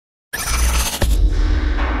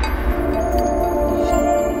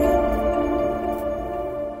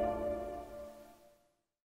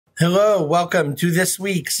Hello, welcome to this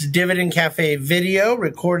week's Dividend Cafe video,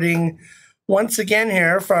 recording once again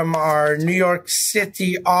here from our New York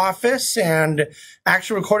City office, and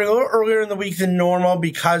actually recording a little earlier in the week than normal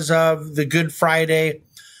because of the Good Friday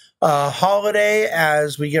holiday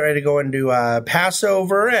as we get ready to go into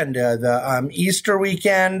Passover and the Easter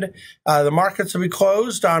weekend. The markets will be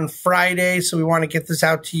closed on Friday, so we want to get this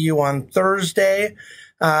out to you on Thursday.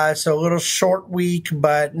 So a little short week,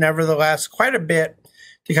 but nevertheless quite a bit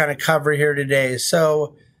to kind of cover here today.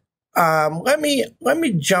 So let me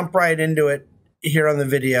jump right into it here on the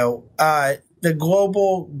video. The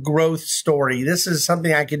global growth story. This is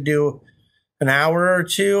something I could do an hour or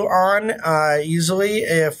two on easily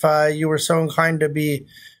if you were so inclined to be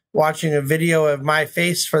watching a video of my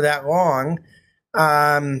face for that long. But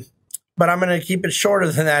I'm going to keep it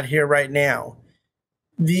shorter than that here right now.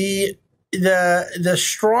 The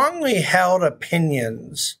strongly held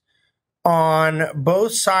opinions on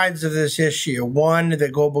both sides of this issue. One,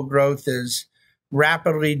 that global growth is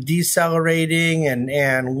rapidly decelerating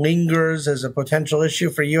and lingers as a potential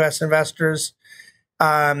issue for U.S. investors.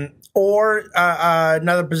 Or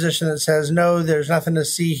another position that says, no, there's nothing to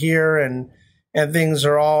see here and things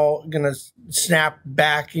are all going to snap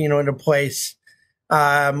back, into place.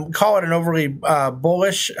 Call it an overly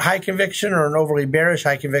bullish high conviction or an overly bearish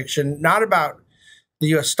high conviction, not about the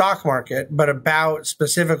U.S. stock market, but about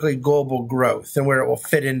specifically global growth and where it will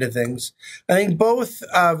fit into things. I think both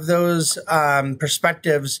of those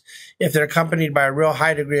perspectives, if they're accompanied by a real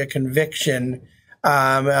high degree of conviction,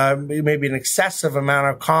 maybe an excessive amount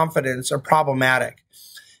of confidence, are problematic.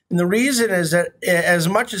 And the reason is that as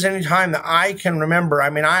much as any time that I can remember,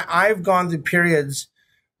 I've gone through periods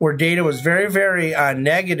where data was very, very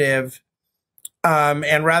negative,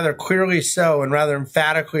 and rather clearly so, and rather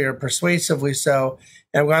emphatically or persuasively so.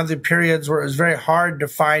 And I've gone through periods where it was very hard to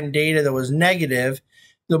find data that was negative.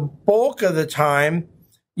 The bulk of the time,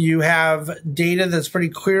 you have data that's pretty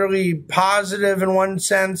clearly positive in one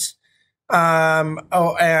sense, with a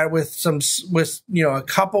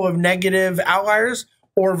couple of negative outliers,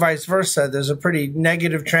 or vice versa. There's a pretty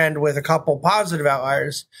negative trend with a couple positive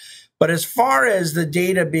outliers. But as far as the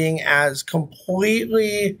data being as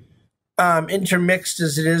completely intermixed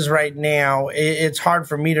as it is right now, it's hard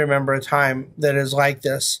for me to remember a time that is like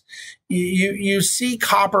this. You see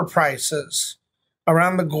copper prices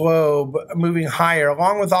around the globe moving higher,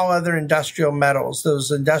 along with all other industrial metals,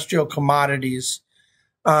 those industrial commodities,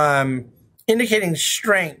 indicating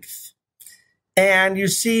strength. And you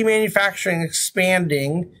see manufacturing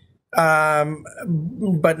expanding,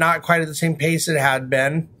 but not quite at the same pace it had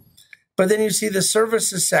been. But then you see the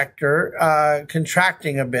services sector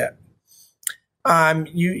contracting a bit.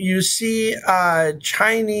 You see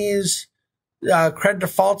Chinese credit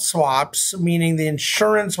default swaps, meaning the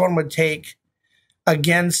insurance one would take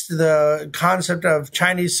against the concept of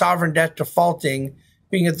Chinese sovereign debt defaulting,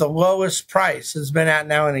 being at the lowest price it's been at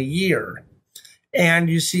now in a year. And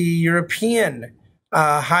you see European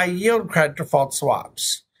high yield credit default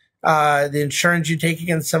swaps, the insurance you take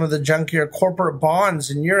against some of the junkier corporate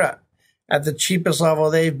bonds in Europe at the cheapest level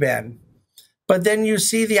they've been. But then you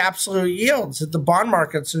see the absolute yields that the bond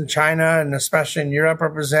markets in China and especially in Europe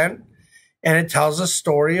represent, and it tells a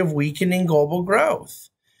story of weakening global growth.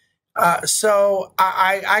 So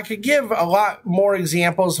I could give a lot more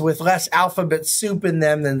examples with less alphabet soup in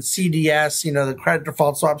them than CDS, the credit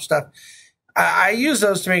default swap stuff. I use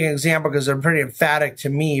those to make an example because they're pretty emphatic to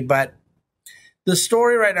me, but the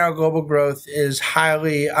story right now, global growth, is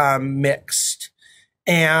highly mixed.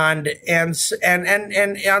 And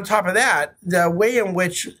on top of that, the way in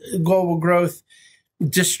which global growth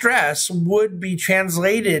distress would be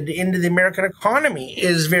translated into the American economy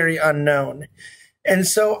is very unknown. And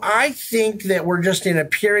so I think that we're just in a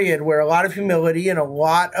period where a lot of humility and a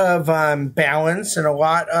lot of balance and a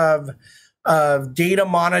lot of data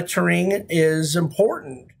monitoring is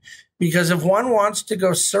important. Because if one wants to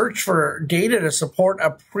go search for data to support a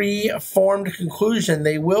pre-formed conclusion,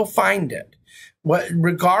 they will find it,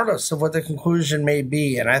 regardless of what the conclusion may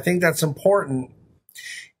be. And I think that's important.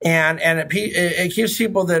 And it keeps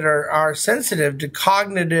people that are sensitive to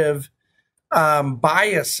cognitive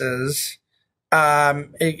biases.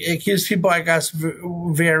 It keeps people like us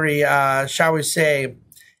very, shall we say,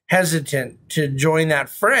 hesitant to join that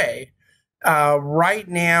fray. Right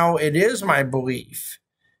now, it is my belief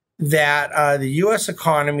that the U.S.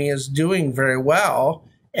 economy is doing very well.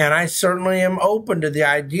 And I certainly am open to the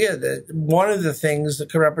idea that one of the things that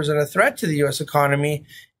could represent a threat to the U.S. economy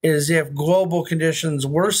is if global conditions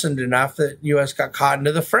worsened enough that U.S. got caught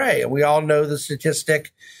into the fray. And we all know the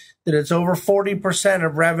statistic that it's over 40%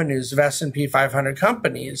 of revenues of S&P 500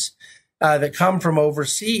 companies that come from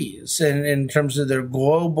overseas in terms of their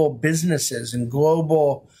global businesses and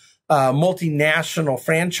global multinational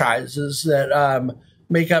franchises that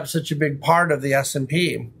make up such a big part of the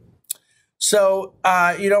S&P. So,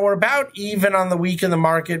 we're about even on the week in the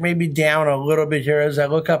market, maybe down a little bit here. As I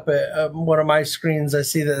look up at one of my screens, I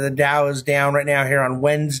see that the Dow is down right now here on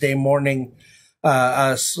Wednesday morning,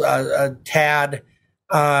 a tad.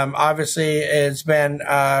 Obviously, it's been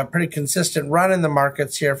a pretty consistent run in the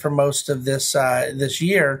markets here for most of this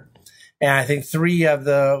year. And I think 3 of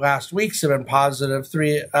the last weeks have been positive,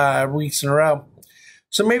 3 weeks in a row.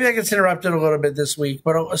 So maybe that gets interrupted a little bit this week,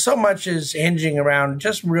 but so much is hinging around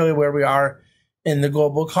just really where we are in the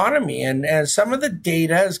global economy. And some of the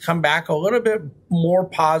data has come back a little bit more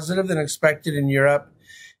positive than expected in Europe.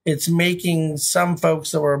 It's making some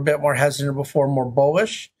folks that were a bit more hesitant before more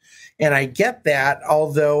bullish. And I get that,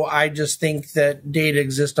 although I just think that data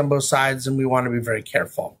exists on both sides and we want to be very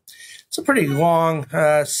careful. It's a pretty long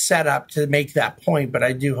setup to make that point, but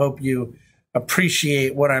I do hope you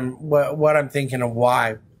appreciate what I'm thinking and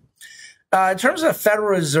why. In terms of the Federal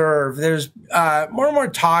Reserve, there's more and more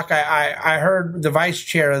talk. I heard the vice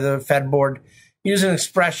chair of the Fed board use an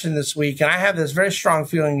expression this week, and I have this very strong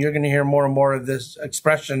feeling you're going to hear more and more of this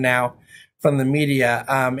expression now from the media,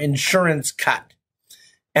 insurance cut.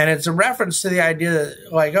 And it's a reference to the idea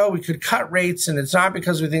that, like, oh, we could cut rates, and it's not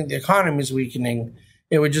because we think the economy is weakening.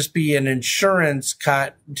 It would just be an insurance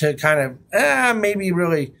cut to kind of maybe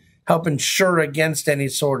really help insure against any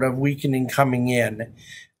sort of weakening coming in.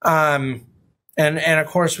 And of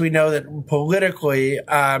course, we know that politically,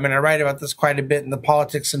 and I write about this quite a bit in the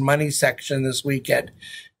politics and money section this week at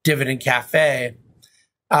Dividend Cafe,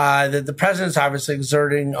 that the president's obviously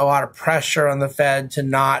exerting a lot of pressure on the Fed to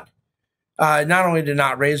not only to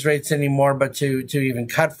not raise rates anymore, but to even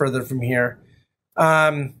cut further from here.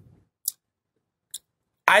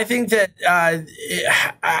 I think that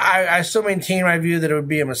I still maintain my view that it would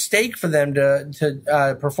be a mistake for them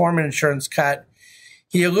to perform an insurance cut.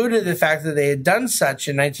 He alluded to the fact that they had done such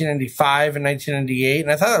in 1995 and 1998,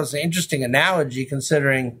 and I thought that was an interesting analogy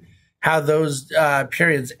considering how those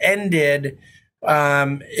periods ended.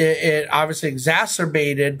 It obviously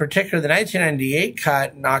exacerbated, particularly the 1998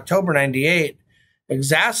 cut in October 98,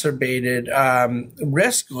 exacerbated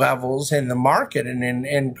risk levels in the market and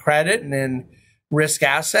in credit and in risk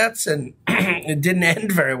assets, and it didn't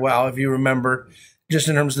end very well, if you remember, just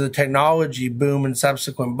in terms of the technology boom and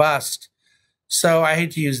subsequent bust. So I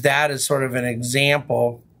hate to use that as sort of an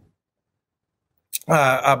example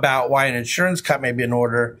about why an insurance cut may be in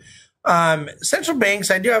order. Central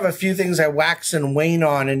banks, I do have a few things I wax and wane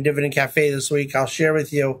on in Dividend Cafe this week. I'll share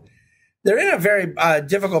with you. They're in a very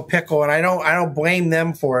difficult pickle, and I don't blame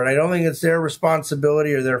them for it. I don't think it's their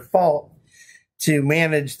responsibility or their fault to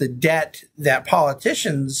manage the debt that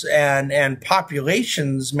politicians and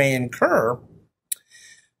populations may incur.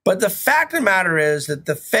 But the fact of the matter is that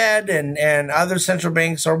the Fed and other central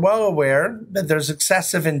banks are well aware that there's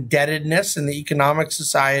excessive indebtedness in the economic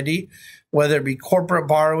society, whether it be corporate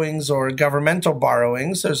borrowings or governmental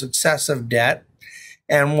borrowings. There's excessive debt.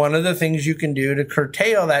 And one of the things you can do to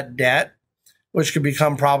curtail that debt, which could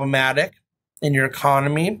become problematic in your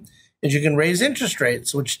economy, is you can raise interest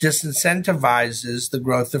rates, which disincentivizes the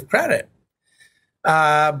growth of credit.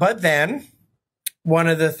 But then one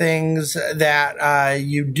of the things that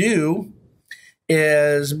you do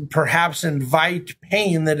is perhaps invite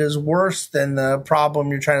pain that is worse than the problem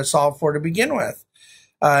you're trying to solve for to begin with.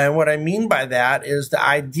 And what I mean by that is the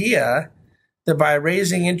idea that by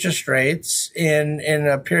raising interest rates in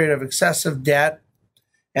a period of excessive debt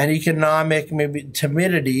and economic maybe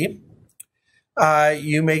timidity,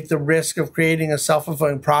 you make the risk of creating a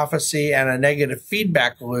self-fulfilling prophecy and a negative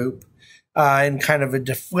feedback loop in kind of a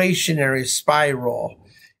deflationary spiral.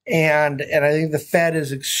 And I think the Fed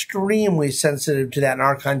is extremely sensitive to that in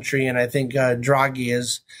our country, and I think Draghi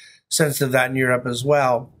is sensitive to that in Europe as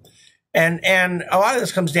well. And a lot of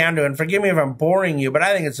this comes down to, and forgive me if I'm boring you, but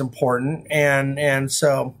I think it's important, and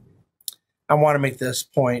so I want to make this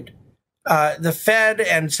point. The Fed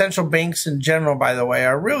and central banks in general, by the way,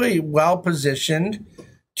 are really well positioned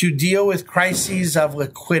to deal with crises of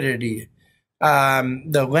liquidity,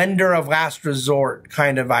 the lender of last resort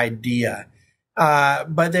kind of idea.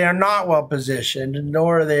 But they are not well positioned,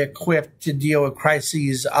 nor are they equipped to deal with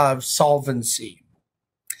crises of solvency.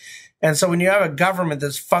 And so when you have a government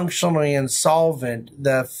that's functionally insolvent,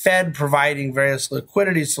 the Fed providing various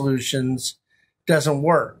liquidity solutions doesn't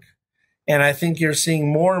work. And I think you're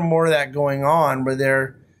seeing more and more of that going on, where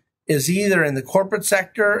there is either in the corporate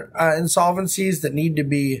sector insolvencies that need to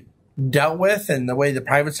be dealt with, and the way the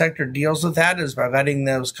private sector deals with that is by letting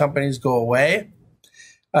those companies go away.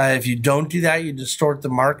 If you don't do that, you distort the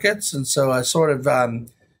markets. And so a sort of,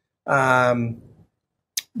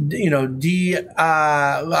 liquidation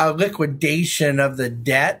of the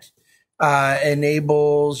debt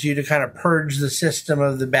enables you to kind of purge the system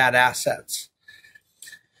of the bad assets.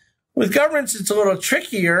 With governments, it's a little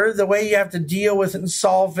trickier. The way you have to deal with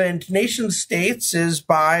insolvent nation states is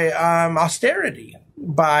by austerity,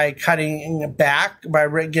 by cutting back, by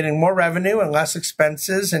getting more revenue and less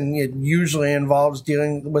expenses, and it usually involves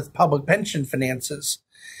dealing with public pension finances.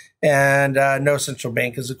 And no central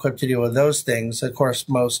bank is equipped to deal with those things. Of course,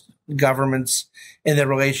 most governments in their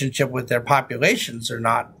relationship with their populations are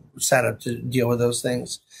not set up to deal with those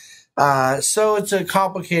things. So it's a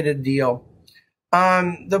complicated deal.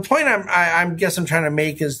 The point I guess I'm trying to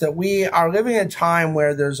make is that we are living in a time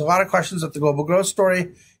where there's a lot of questions of the global growth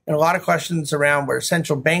story and a lot of questions around where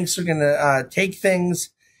central banks are going to take things.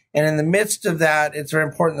 And in the midst of that, it's very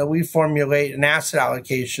important that we formulate an asset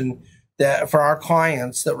allocation that for our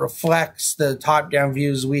clients that reflects the top-down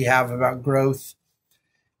views we have about growth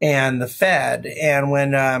and the Fed. And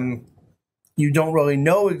when you don't really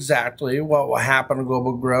know exactly what will happen to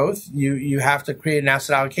global growth, you have to create an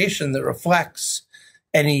asset allocation that reflects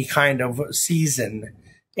any kind of season.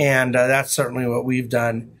 And that's certainly what we've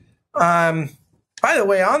done. By the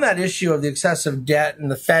way, on that issue of the excessive debt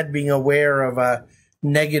and the Fed being aware of a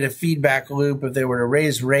negative feedback loop if they were to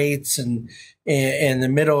raise rates and in the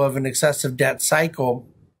middle of an excessive debt cycle,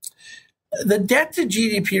 the debt to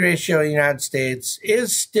GDP ratio in the United States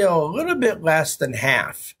is still a little bit less than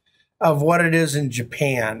half of what it is in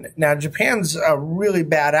Japan. Now, Japan's a really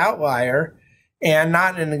bad outlier and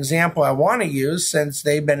not an example I want to use since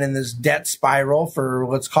they've been in this debt spiral for,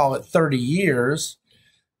 let's call it 30 years.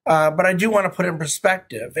 But I do want to put it in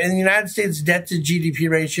perspective. In the United States, debt to GDP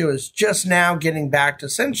ratio is just now getting back to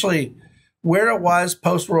essentially where it was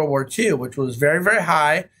post-World War II, which was very, very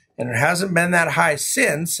high, and it hasn't been that high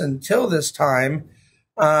since until this time.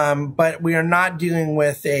 But we are not dealing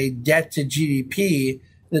with a debt to GDP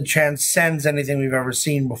that transcends anything we've ever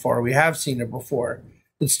seen before. We have seen it before.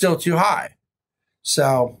 It's still too high.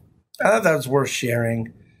 So I thought that was worth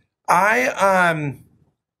sharing. I'm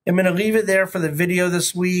going to leave it there for the video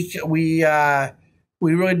this week. We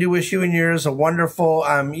really do wish you and yours a wonderful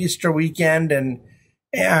Easter weekend and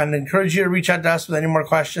encourage you to reach out to us with any more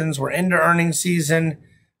questions. We're into earnings season.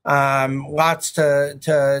 Lots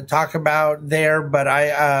to talk about there, but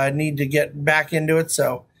I need to get back into it.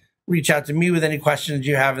 So reach out to me with any questions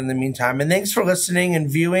you have in the meantime. And thanks for listening and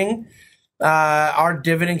viewing our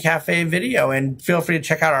Dividend Cafe video. And feel free to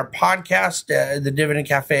check out our podcast, the Dividend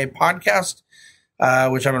Cafe podcast,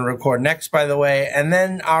 which I'm going to record next, by the way. And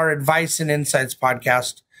then our Advice and Insights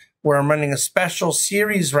podcast, where I'm running a special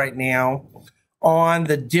series right now on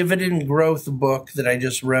the dividend growth book that I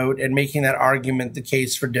just wrote and making that argument the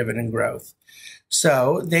case for dividend growth.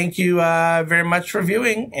 So thank you very much for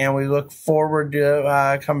viewing, and we look forward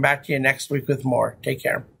to come back to you next week with more. Take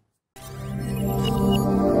care.